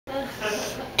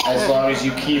as long as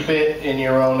you keep it in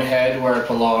your own head where it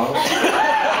belongs.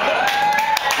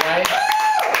 Right?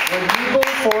 When people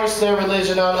force their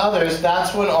religion on others,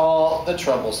 that's when all the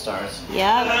trouble starts.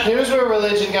 Yeah. Here's where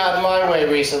religion got in my way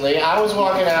recently. I was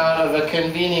walking out of a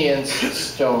convenience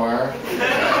store,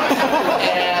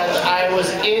 and I was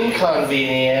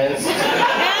inconvenienced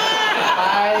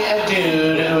by a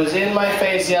dude who was in my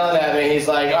face yelling at me. He's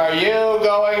like, "Are you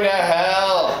going to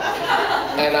hell?"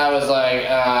 And I was like,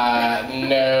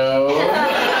 no.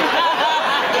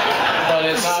 But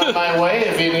it's on my way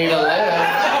if you need a lift.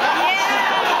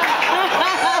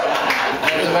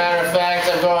 As a matter of fact,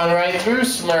 I'm going right through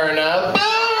Smyrna. Boom!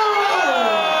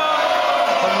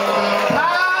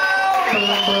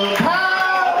 Boom, boom,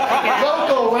 pow!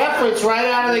 Local reference right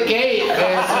out of the gate.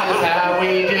 This is how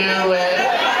we do it.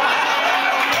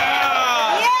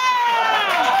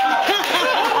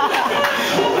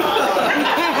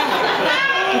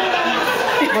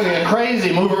 Looking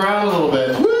crazy, move around a little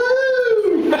bit. Woo!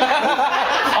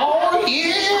 Oh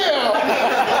yeah!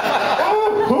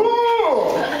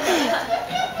 Woo-hoo!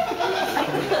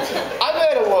 I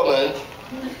met a woman,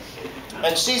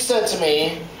 and she said to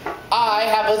me, "I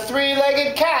have a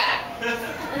three-legged cat,"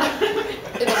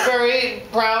 in a very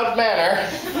proud manner.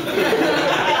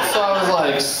 So I was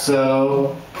like,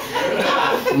 so?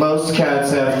 Most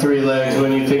cats have 3 legs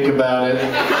when you think about it.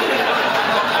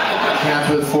 Cats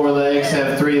with 4 legs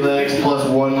have 3 legs plus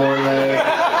 1 more leg.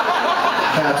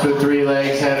 Cats with 3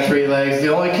 legs have 3 legs.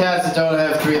 The only cats that don't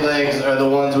have 3 legs are the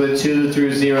ones with 2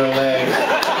 through 0 legs.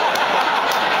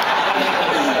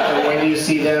 And when you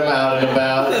see them out and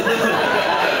about,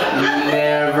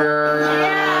 never.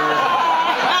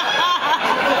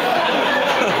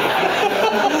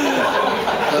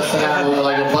 Let's have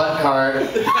like a butt cart.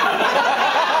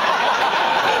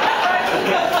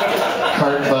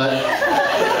 Cart butt.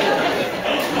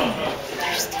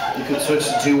 You could switch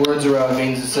the 2 words around, it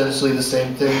means essentially the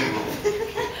same thing.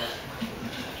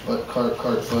 But cart,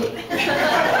 foot.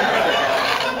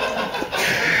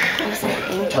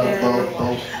 Tug, boat,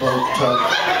 tug.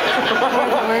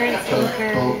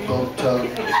 Tug, boat, tug.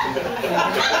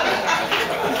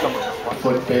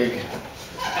 Foot big.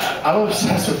 I'm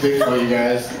obsessed with Bigfoot, you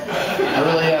guys. I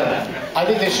really am. I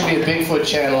think there should be a Bigfoot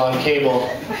channel on cable.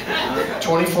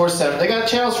 24/7. They got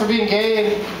channels for being gay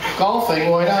and golfing,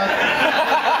 why not?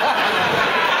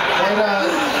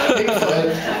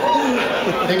 Bigfoot.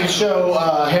 They could show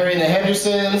Harry and the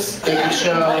Hendersons. They could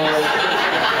show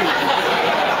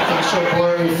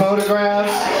blurry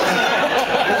photographs.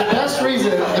 But the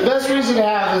best reason to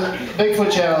have the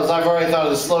Bigfoot channel is I've already thought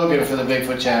of the slogan for the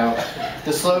Bigfoot channel.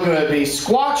 The slogan would be,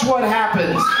 "Squatch what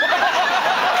happens."